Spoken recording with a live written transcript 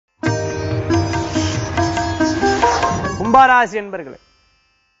கும்பராசி என்பர்களே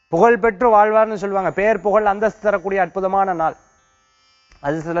புகழ் பெற்று வாழ்வார்னு சொல்லுவாங்க. பேர் புகழ் அந்தஸ்து தரக்கூடிய அற்புதமான நாள்.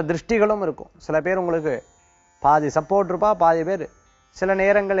 அது சில திருஷ்டிகளும் இருக்கும். சில பேர் உங்களுக்கு பாதி சப்போர்ட் இருப்பா, பாதி பேர் சில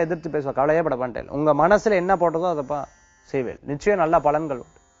நேரங்கள் எதிர்த்து பேசுவா. கவலையே பட மாட்டேன். உங்க மனசுல என்ன போட்டதோ அதப்பா செய்வேன். நிச்சயம் நல்ல பலன்கள்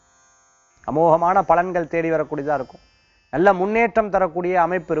உண்டு. அமோகமான பலன்கள் தேடி வரக்கூடியதா இருக்கும். நல்ல முன்னேற்றம் தரக்கூடிய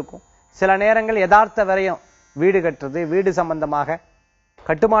அமைப்பு இருக்கும். சில நேரங்கள் யதார்த்த விரயம், வீடு கட்டுறது, வீடு சம்பந்தமாக,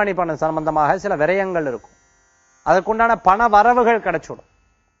 கட்டுமானி பணம் சம்பந்தமாக சில விரயங்கள் இருக்கும். அதற்குண்டான பண வரவுகள் கிடைச்சிடும்.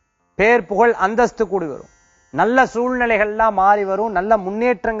 பேர் புகழ் அந்தஸ்து கூடி வரும். நல்ல சூழ்நிலைகள்லாம் மாறி வரும். நல்ல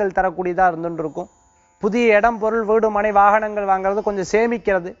முன்னேற்றங்கள் தரக்கூடியதா இருந்துட்டு இருக்கும். புதிய இடம், பொருள், வீடு, மனை, வாகனங்கள் வாங்குறது, கொஞ்சம்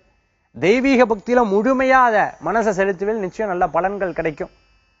சேமிக்கிறது, தெய்வீக பக்தியில முழுமையா அதை மனசை செலுத்துவில் நிச்சயம் நல்ல பலன்கள் கிடைக்கும்.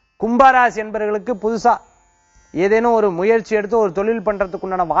 கும்பராசி என்பவர்களுக்கு புதுசா ஏதேனும் ஒரு முயற்சி எடுத்து ஒரு தொழில் பண்றதுக்கு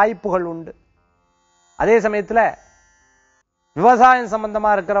உண்டான வாய்ப்புகள் உண்டு. அதே சமயத்துல விவசாயம்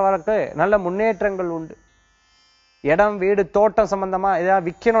சம்பந்தமா இருக்கிறவருக்கு நல்ல முன்னேற்றங்கள் உண்டு. இடம், வீடு, தோட்டம் சம்பந்தமா ஏதாவது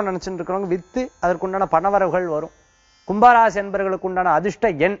விற்கணும்னு நினைச்சுட்டு இருக்கிறவங்க வித்து அதற்குண்டான பணவரவுகள் வரும். கும்பராசி என்பவர்களுக்கு உண்டான அதிர்ஷ்ட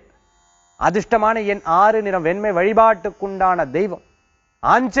எண், அதிர்ஷ்டமான எண் 6, நிறம் வெண்மை. வழிபாட்டுக்குண்டான தெய்வம்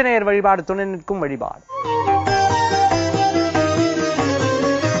ஆஞ்சநேயர் வழிபாடு, துணை நிற்கும் வழிபாடு.